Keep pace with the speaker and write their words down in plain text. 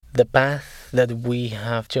the path that we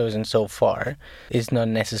have chosen so far is not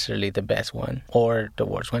necessarily the best one or the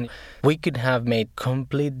worst one. We could have made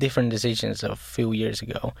complete different decisions a few years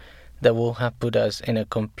ago that will have put us in a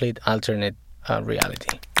complete alternate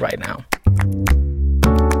reality right now.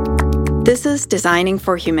 This is Designing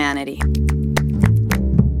for Humanity,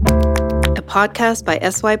 a podcast by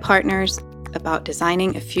SY Partners about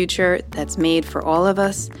designing a future that's made for all of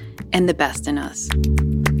us and the best in us.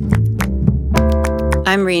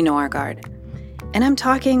 I'm Ree Norgard, and I'm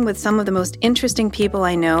talking with some of the most interesting people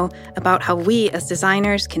I know about how we as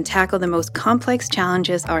designers can tackle the most complex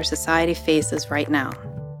challenges our society faces right now.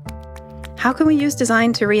 How can we use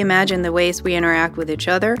design to reimagine the ways we interact with each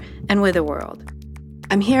other and with the world?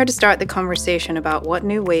 I'm here to start the conversation about what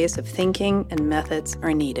new ways of thinking and methods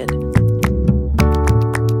are needed.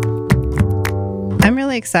 I'm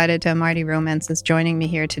really excited to have Marti Romances joining me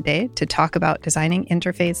here today to talk about designing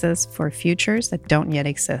interfaces for futures that don't yet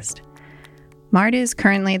exist. Marti is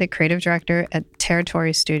currently the creative director at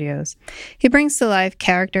Territory Studios. He brings to life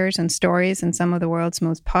characters and stories in some of the world's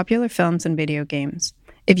most popular films and video games.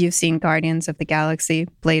 If you've seen Guardians of the Galaxy,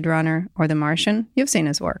 Blade Runner, or The Martian, you've seen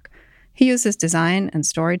his work. He uses design and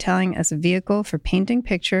storytelling as a vehicle for painting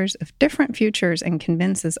pictures of different futures and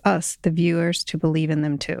convinces us, the viewers, to believe in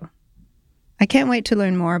them too. I can't wait to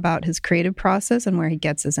learn more about his creative process and where he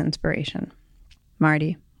gets his inspiration.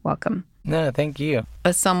 Marti, welcome. No, thank you.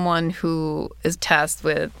 As someone who is tasked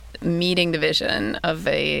with meeting the vision of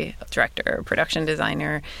a director or production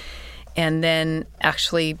designer and then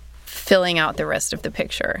actually filling out the rest of the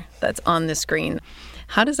picture that's on the screen,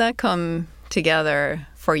 how does that come together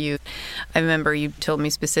for you? I remember you told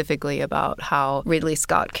me specifically about how Ridley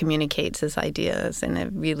Scott communicates his ideas in a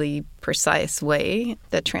really precise way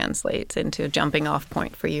that translates into a jumping off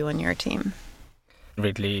point for you and your team.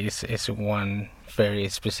 Ridley is one very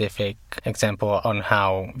specific example on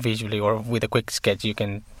how visually or with a quick sketch you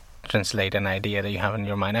can translate an idea that you have in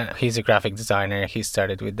your mind. And he's a graphic designer. He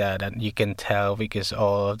started with that, and you can tell because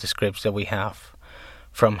all of the scripts that we have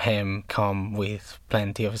from him come with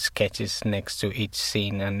plenty of sketches next to each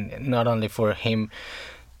scene, and not only for him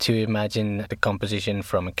to imagine the composition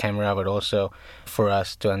from a camera, but also for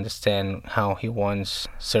us to understand how he wants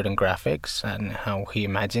certain graphics and how he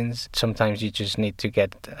imagines. Sometimes you just need to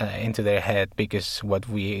get into their head, because what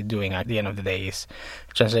we're doing at the end of the day is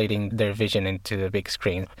translating their vision into the big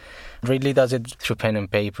screen. Ridley does it through pen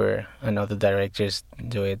and paper, and other directors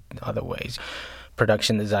do it other ways.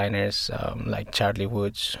 Production designers like Charlie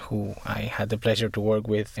Woods, who I had the pleasure to work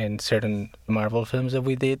with in certain Marvel films that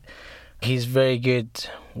we did. He's very good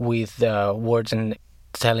with words and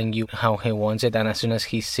telling you how he wants it, and as soon as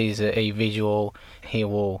he sees a visual, he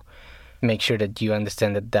will make sure that you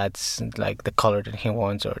understand that that's like the color that he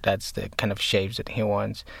wants, or that's the kind of shapes that he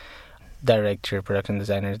wants. Director, production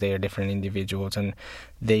designers, they are different individuals, and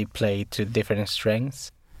they play to different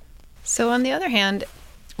strengths. So on the other hand,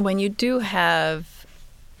 when you do have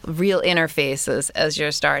real interfaces as your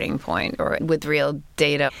starting point, or with real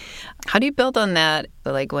data, how do you build on that?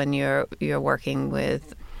 Like when you're working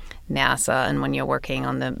with NASA and when you're working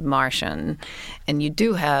on the Martian, and you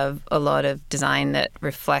do have a lot of design that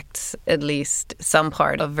reflects at least some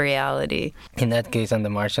part of reality. In that case, on the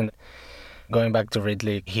Martian, going back to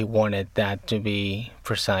Ridley, he wanted that to be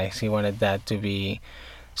precise. He wanted that to be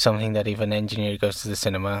something that if an engineer goes to the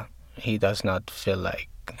cinema, he does not feel like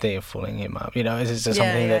they're fooling him up. It's just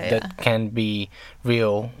something that can be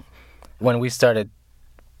real. When we started,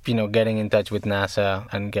 getting in touch with NASA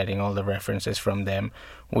and getting all the references from them,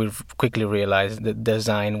 we quickly realized that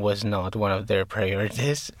design was not one of their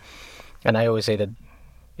priorities. And I always say that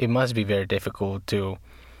it must be very difficult to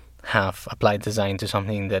have applied design to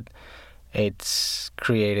something that it's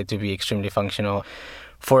created to be extremely functional.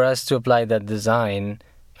 For us to apply that design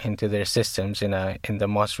into their systems in the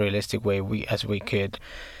most realistic way as we could,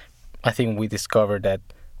 I think we discovered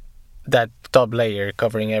that top layer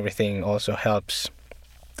covering everything also helps,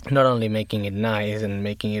 not only making it nice and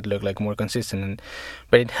making it look like more consistent,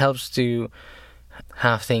 but it helps to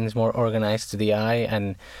have things more organized to the eye,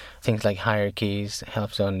 and things like hierarchies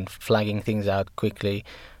helps on flagging things out quickly.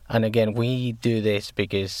 And again, we do this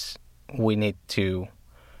because we need to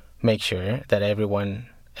make sure that everyone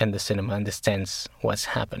in the cinema understands what's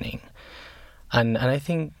happening. And I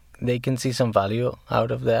think they can see some value out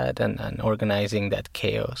of that, and organizing that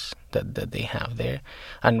chaos that they have there.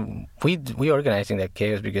 And we organizing that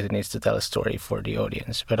chaos because it needs to tell a story for the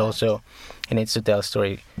audience, but also it needs to tell a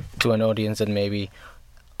story to an audience that maybe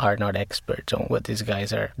are not experts on what these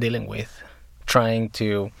guys are dealing with. Trying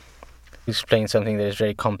to explain something that is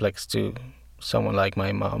very complex to someone like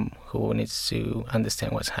my mom, who needs to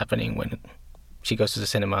understand what's happening when she goes to the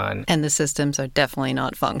cinema. And the systems are definitely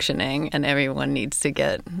not functioning, and everyone needs to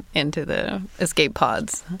get into the escape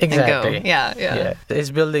pods Exactly. and go. Yeah.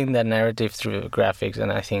 It's building that narrative through graphics,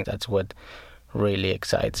 and I think that's what really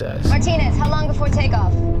excites us. Martinez, how long before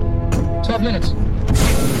takeoff? 12 minutes.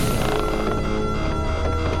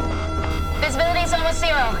 Visibility's almost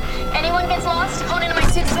zero. Anyone gets lost, hone into my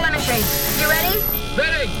suit's telemetry. You ready?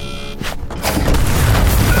 Ready!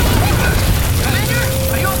 Commander,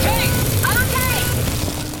 are you okay? I'm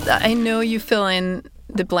okay! I know you fill in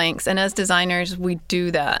the blanks, and as designers, we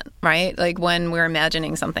do that, right? Like when we're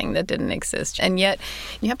imagining something that didn't exist. And yet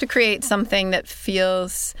you have to create something that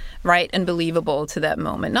feels right and believable to that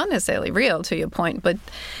moment. Not necessarily real, to your point, but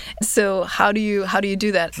so how do you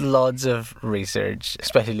do that? Lots of research,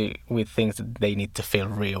 especially with things that they need to feel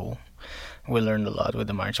real. We learned a lot with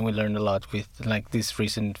The Martian. We learned a lot with like this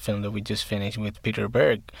recent film that we just finished with Peter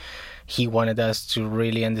Berg. He wanted us to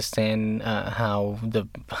really understand how the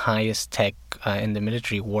highest tech in the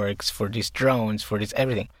military works for these drones, for this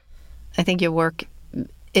everything. I think your work,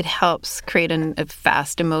 it helps create a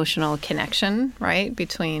fast emotional connection, right,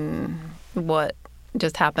 between what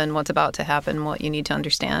just happened, what's about to happen, what you need to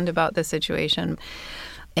understand about the situation.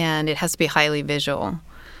 And it has to be highly visual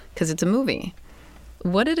because it's a movie.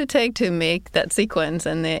 What did it take to make that sequence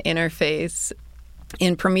and the interface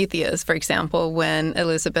in Prometheus, for example, when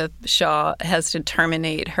Elizabeth Shaw has to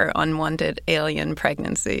terminate her unwanted alien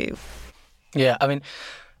pregnancy? Yeah, I mean,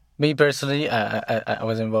 me personally, I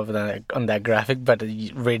was involved on that graphic, but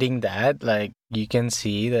reading that, like, you can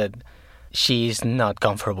see that she's not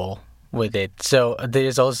comfortable with it. So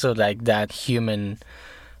there's also like that human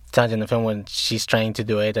touch in the film when she's trying to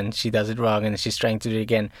do it and she does it wrong and she's trying to do it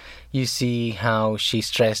again. You see how she's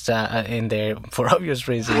stressed in there for obvious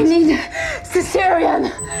reasons. I need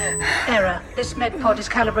cesarean. Error. This med pod is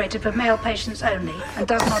calibrated for male patients only and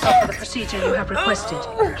does not offer the procedure you have requested.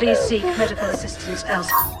 Please seek medical assistance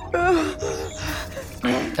elsewhere.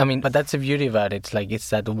 I mean, but that's the beauty about it. It's like it's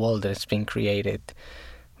that world that's been created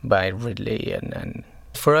by Ridley, and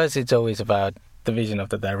for us, it's always about the vision of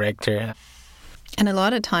the director. And a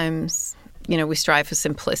lot of times, we strive for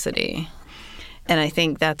simplicity. And I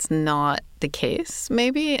think that's not the case,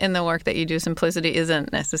 maybe, in the work that you do. Simplicity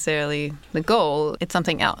isn't necessarily the goal. It's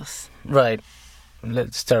something else. Right.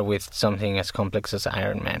 Let's start with something as complex as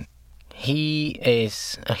Iron Man. He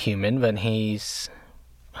is a human, but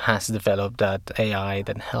has developed that AI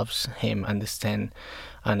that helps him understand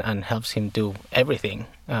and helps him do everything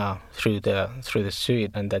through the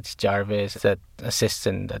suit, and that's Jarvis, that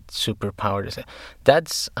assistant, that superpowered.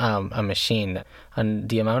 That's a machine, and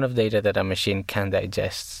the amount of data that a machine can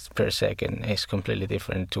digest per second is completely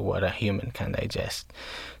different to what a human can digest.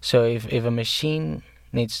 So if a machine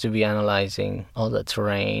needs to be analyzing all the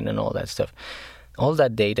terrain and all that stuff, all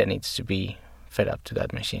that data needs to be fed up to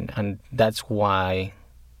that machine, and that's why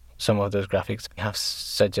some of those graphics have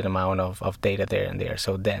such an amount of data there, and they are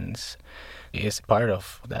so dense. It's part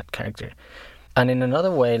of that character. And in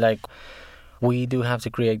another way, like, we do have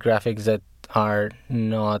to create graphics that are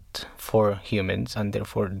not for humans, and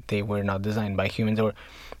therefore they were not designed by humans, or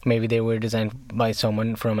maybe they were designed by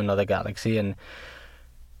someone from another galaxy. And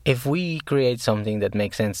if we create something that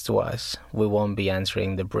makes sense to us, we won't be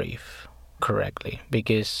answering the brief correctly,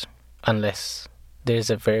 because unless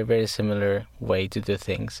there's a very, very similar way to do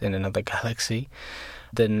things in another galaxy,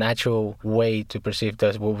 the natural way to perceive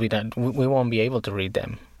those will be that we won't be able to read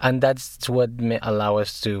them. And that's what may allow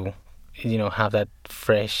us to, have that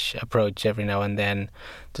fresh approach every now and then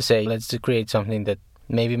to say, let's create something that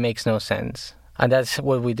maybe makes no sense. And that's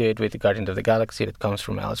what we did with the Guardians of the Galaxy that comes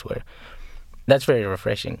from elsewhere. That's very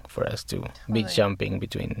refreshing for us to be jumping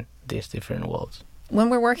between these different worlds. When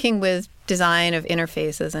we're working with design of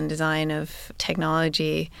interfaces and design of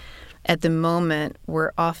technology, at the moment,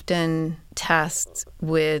 we're often tasked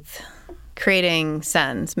with creating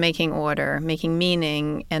sense, making order, making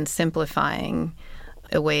meaning, and simplifying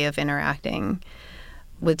a way of interacting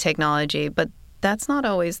with technology. But that's not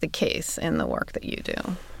always the case in the work that you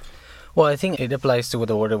do. Well, I think it applies to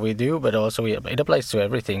the work that we do, but also it applies to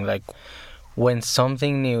everything. Like, when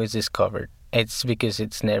something new is discovered, it's because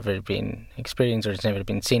it's never been experienced, or it's never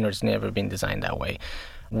been seen, or it's never been designed that way.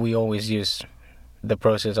 We always use the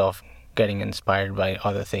process of getting inspired by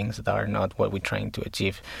other things that are not what we're trying to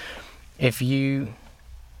achieve. If you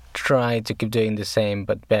try to keep doing the same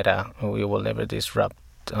but better, you will never disrupt,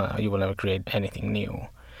 you will never create anything new.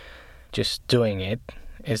 Just doing it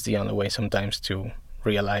is the only way sometimes to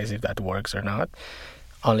realize if that works or not.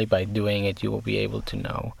 Only by doing it you will be able to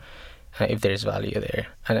know if there's value there.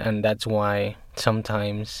 And that's why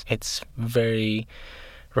sometimes it's very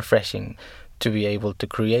refreshing to be able to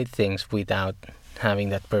create things without having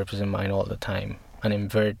that purpose in mind all the time and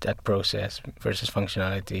invert that process versus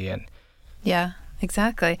functionality. And yeah,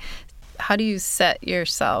 exactly. How do you set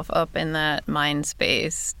yourself up in that mind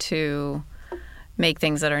space to make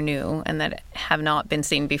things that are new and that have not been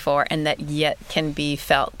seen before and that yet can be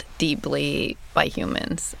felt deeply by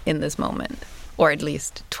humans in this moment, or at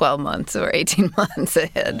least 12 months or 18 months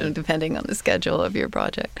ahead, depending on the schedule of your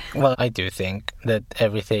project? Well, I do think that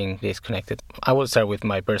everything is connected. I will start with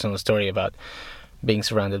my personal story about being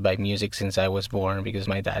surrounded by music since I was born, because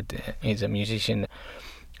my dad is a musician.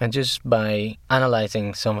 And just by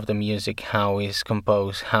analyzing some of the music, how it's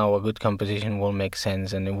composed, how a good composition will make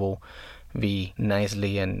sense and it will be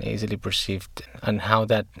nicely and easily perceived, and how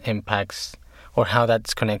that impacts or how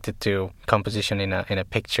that's connected to composition in a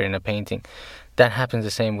picture, in a painting. That happens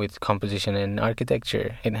the same with composition in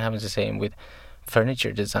architecture. It happens the same with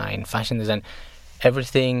furniture design, fashion design.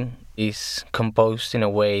 Everything is composed in a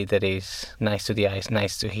way that is nice to the eyes,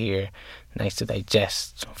 nice to hear, nice to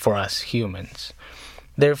digest for us humans.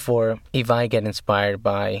 Therefore, if I get inspired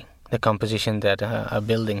by the composition that a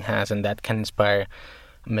building has, and that can inspire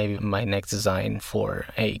maybe my next design for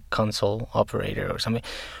a console operator or something,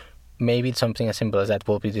 maybe something as simple as that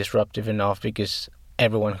will be disruptive enough, because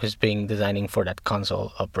everyone who's been designing for that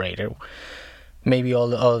console operator, maybe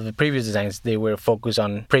all of the previous designs, they were focused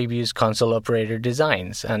on previous console operator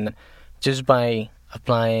designs. And just by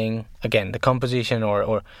applying, again, the composition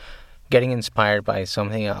or getting inspired by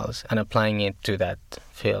something else and applying it to that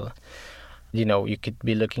field, you could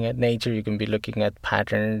be looking at nature, you can be looking at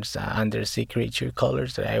patterns, undersea creature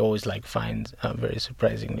colors that I always find very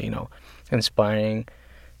surprisingly, inspiring.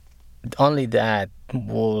 Only that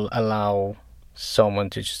will allow someone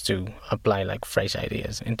to apply fresh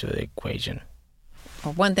ideas into the equation.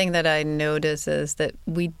 One thing that I notice is that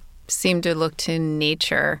we seem to look to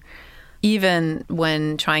nature even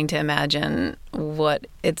when trying to imagine what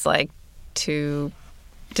it's like to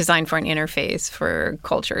design for an interface for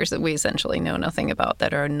cultures that we essentially know nothing about,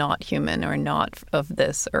 that are not human or not of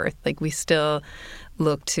this earth. We still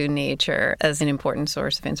look to nature as an important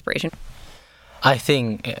source of inspiration. I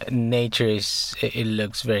think nature it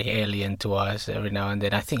looks very alien to us every now and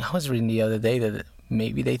then. I think I was reading the other day that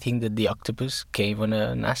maybe they think that the octopus came on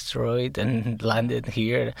an asteroid and landed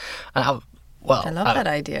here. Well, I love that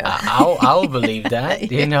idea. I'll believe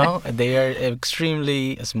that. Yeah. They are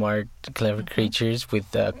extremely smart, clever creatures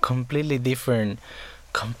with a completely different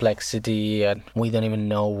complexity, and we don't even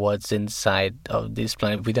know what's inside of this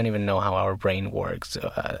planet. We don't even know how our brain works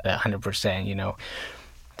 100%.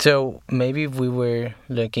 So maybe if we were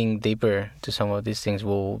looking deeper to some of these things,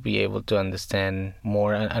 we'll be able to understand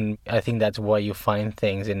more. And I think that's why you find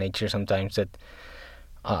things in nature sometimes that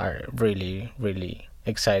are really, really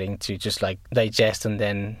exciting to just digest and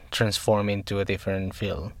then transform into a different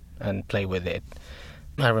field and play with it.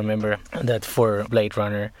 I remember that for Blade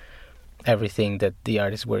Runner, everything that the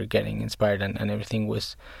artists were getting inspired and everything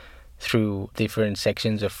was through different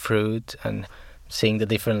sections of fruit and seeing the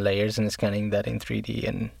different layers and scanning that in 3D.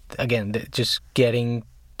 And again, just getting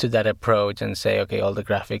to that approach and say, okay, all the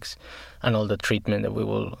graphics and all the treatment that we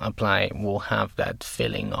will apply will have that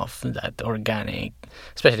feeling of that organic,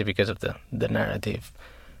 especially because of the narrative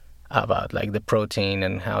about the protein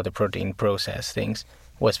and how the protein process things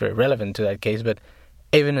was very relevant to that case. But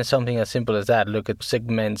even something as simple as that, look at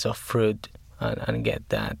segments of fruit and get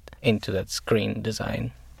that into that screen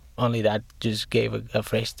design. Only that just gave a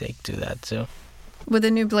fresh take to that. So with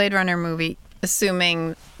the new Blade Runner movie,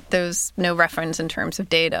 assuming there's no reference in terms of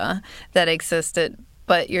data that existed,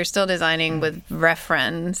 but you're still designing with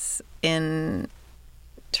reference in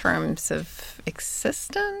terms of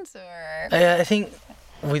existence, or? I think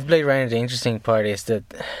with Blade Runner, the interesting part is that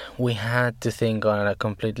we had to think on a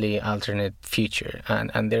completely alternate future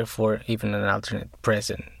and therefore even an alternate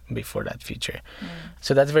present before that future.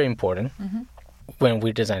 So that's very important. When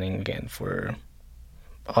we're designing again for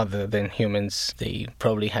other than humans, they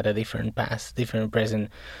probably had a different past, different present,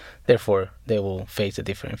 therefore they will face a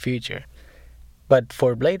different future. But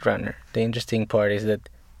for Blade Runner, the interesting part is that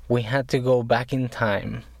we had to go back in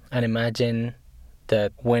time and imagine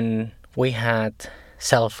that when we had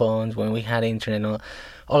cell phones, when we had internet,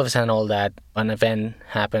 all of a sudden all that, an event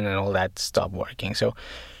happened and all that stopped working. So,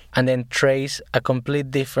 and then trace a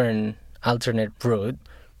complete different alternate route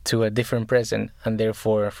to a different present, and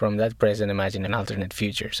therefore from that present imagine an alternate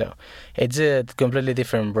future. So it's a completely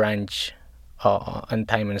different branch on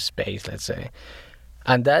time and space, let's say.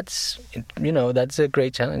 And that's a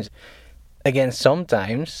great challenge. Again,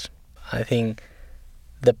 sometimes I think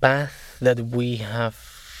the path that we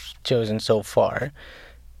have chosen so far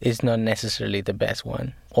is not necessarily the best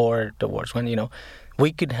one or the worst one.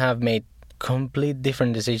 We could have made complete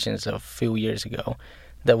different decisions a few years ago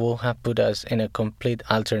that will have put us in a complete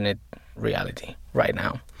alternate reality right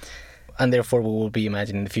now. And therefore, we will be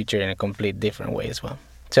imagining the future in a complete different way as well.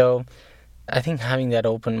 So I think having that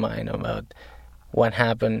open mind about what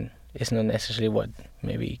happened is not necessarily what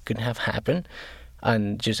maybe could have happened,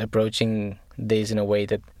 and just approaching this in a way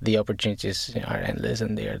that the opportunities are endless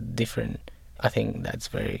and they are different. I think it's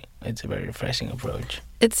a very refreshing approach.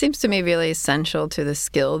 It seems to me really essential to the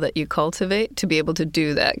skill that you cultivate to be able to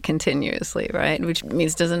do that continuously, right? Which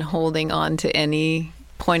means doesn't holding on to any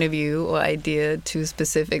point of view or idea too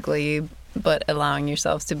specifically, but allowing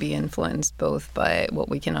yourselves to be influenced both by what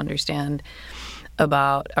we can understand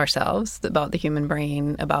about ourselves, about the human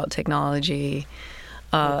brain, about technology,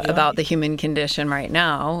 about the human condition right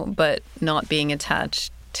now, but not being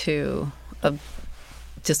attached to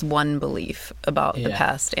just one belief about the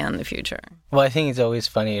past and the future. Well, I think it's always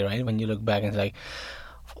funny, right? When you look back and it's like,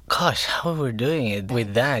 gosh, how we're doing it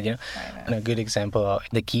with that, Right. And a good example,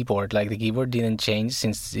 the keyboard. Like, the keyboard didn't change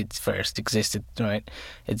since it first existed, right?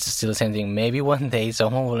 It's still the same thing. Maybe one day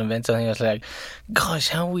someone will invent something that's like, gosh,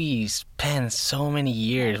 how we spent so many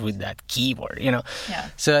years with that keyboard, Yeah.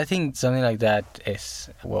 So I think something like that is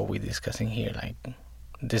what we're discussing here, like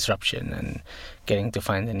disruption and getting to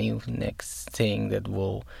find a new next thing that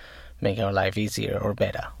will make our life easier or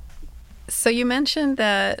better. So you mentioned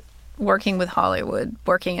that working with Hollywood,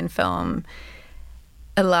 working in film,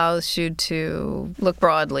 allows you to look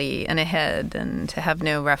broadly and ahead and to have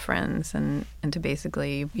no reference and to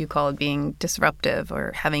basically, you call it being disruptive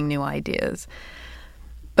or having new ideas.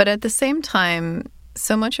 But at the same time,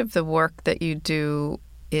 so much of the work that you do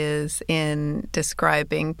is in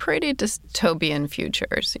describing pretty dystopian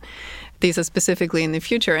futures. These are specifically in the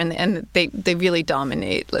future, and they really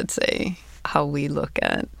dominate, let's say, how we look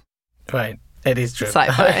at Right. It is true.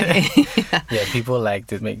 Sci-fi. Yeah, people like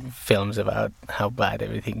to make films about how bad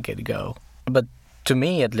everything could go. But to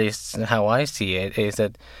me, at least, how I see it is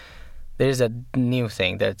that there's a new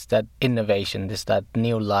thing. That's that innovation. There's that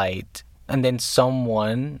new light. And then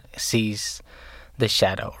someone sees the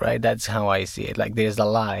shadow, right? That's how I see it. Like, there's a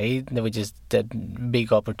light, which is that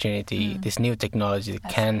big opportunity, this new technology that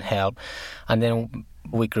can help. And then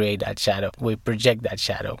we create that shadow. We project that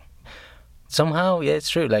shadow. Somehow, yeah, it's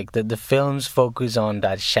true. Like, the films focus on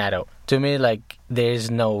that shadow. To me, like,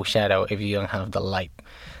 there's no shadow if you don't have the light.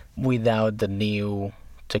 Without the new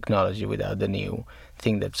technology, without the new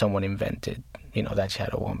thing that someone invented, that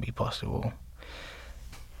shadow won't be possible.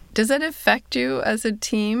 Does it affect you as a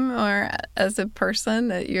team or as a person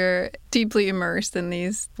that you're deeply immersed in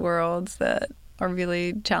these worlds that are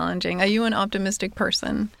really challenging? Are you an optimistic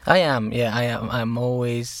person? I am, yeah, I am. I'm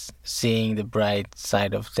always seeing the bright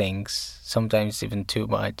side of things, sometimes even too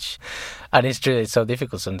much. And it's true, it's so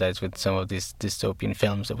difficult sometimes with some of these dystopian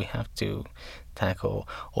films that we have to tackle,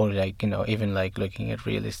 or like, even like looking at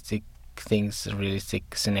realistic things,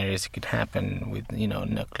 realistic scenarios that could happen with,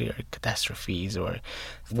 nuclear catastrophes or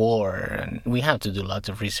war. And we have to do lots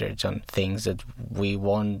of research on things that we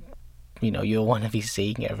want, you want to be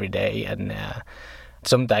seeing every day. And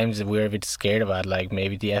sometimes we're a bit scared about, like,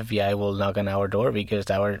 maybe the FBI will knock on our door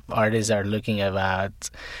because our artists are looking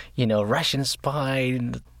about, Russian spy.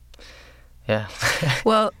 Yeah.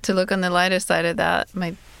 Well, to look on the lighter side of that,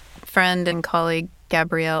 my friend and colleague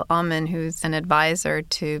Gabrielle Aumann, who's an advisor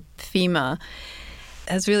to FEMA,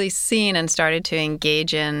 has really seen and started to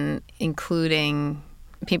engage in including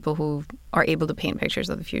people who are able to paint pictures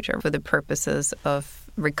of the future for the purposes of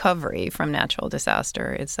recovery from natural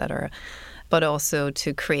disaster, etc., but also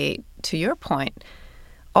to create, to your point,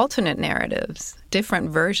 alternate narratives, different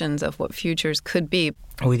versions of what futures could be.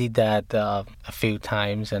 We did that a few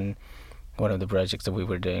times, and one of the projects that we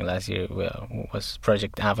were doing last year was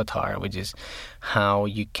Project Avatar, which is how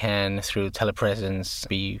you can, through telepresence,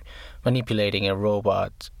 be manipulating a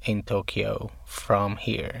robot in Tokyo from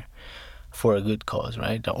here for a good cause,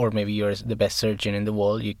 right? Or maybe you're the best surgeon in the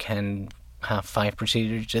world, you can have 5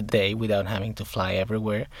 procedures a day without having to fly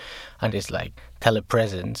everywhere. And it's like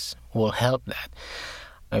telepresence will help that.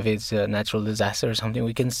 If it's a natural disaster or something,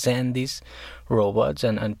 we can send these robots,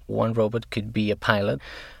 and one robot could be a pilot,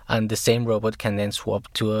 and the same robot can then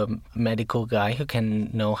swap to a medical guy who can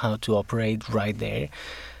know how to operate right there.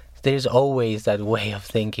 There's always that way of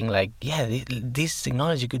thinking, like, yeah, this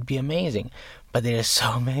technology could be amazing. But there are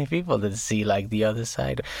so many people that see, like, the other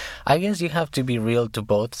side. I guess you have to be real to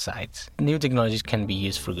both sides. New technologies can be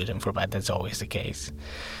used for good and for bad. That's always the case.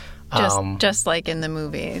 Just like in the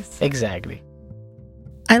movies. Exactly.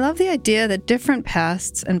 I love the idea that different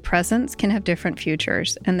pasts and presents can have different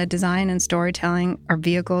futures, and that design and storytelling are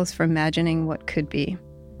vehicles for imagining what could be.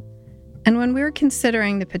 And when we're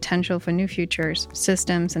considering the potential for new futures,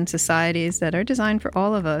 systems, and societies that are designed for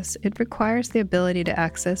all of us, it requires the ability to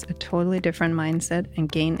access a totally different mindset and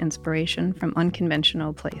gain inspiration from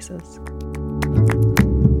unconventional places.